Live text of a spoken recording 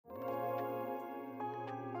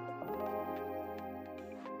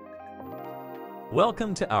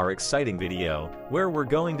Welcome to our exciting video, where we're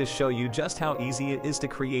going to show you just how easy it is to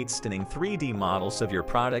create stunning 3D models of your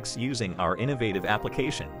products using our innovative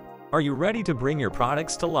application. Are you ready to bring your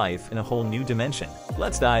products to life in a whole new dimension?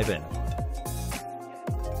 Let's dive in.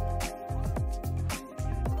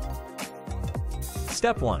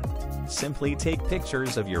 Step 1. Simply take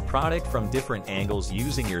pictures of your product from different angles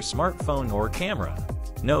using your smartphone or camera.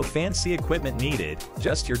 No fancy equipment needed,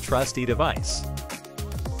 just your trusty device.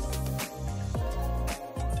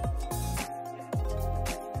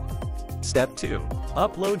 Step 2.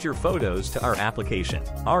 Upload your photos to our application.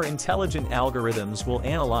 Our intelligent algorithms will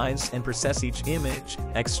analyze and process each image,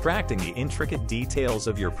 extracting the intricate details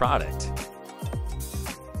of your product.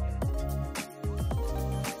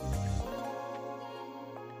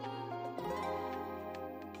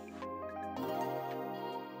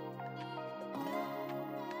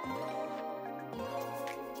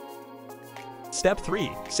 Step 3.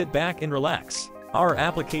 Sit back and relax. Our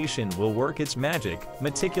application will work its magic,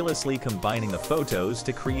 meticulously combining the photos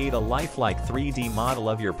to create a lifelike 3D model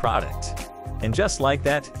of your product. And just like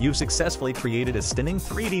that, you've successfully created a stunning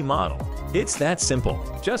 3D model. It's that simple.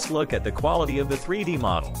 Just look at the quality of the 3D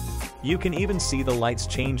model. You can even see the lights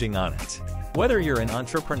changing on it. Whether you're an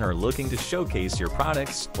entrepreneur looking to showcase your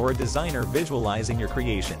products or a designer visualizing your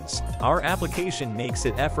creations, our application makes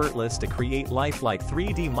it effortless to create lifelike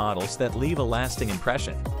 3D models that leave a lasting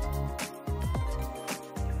impression.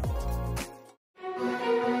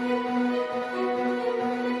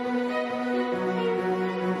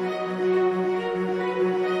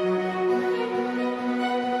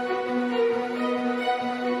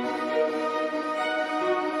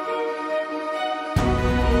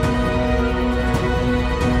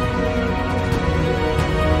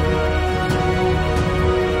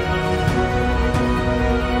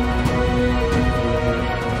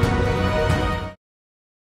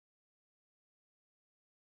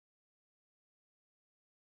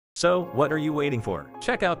 So, what are you waiting for?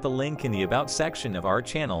 Check out the link in the About section of our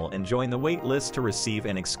channel and join the waitlist to receive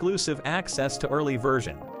an exclusive access to early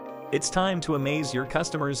version. It's time to amaze your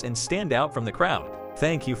customers and stand out from the crowd.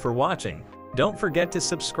 Thank you for watching. Don't forget to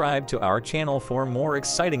subscribe to our channel for more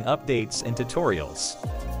exciting updates and tutorials.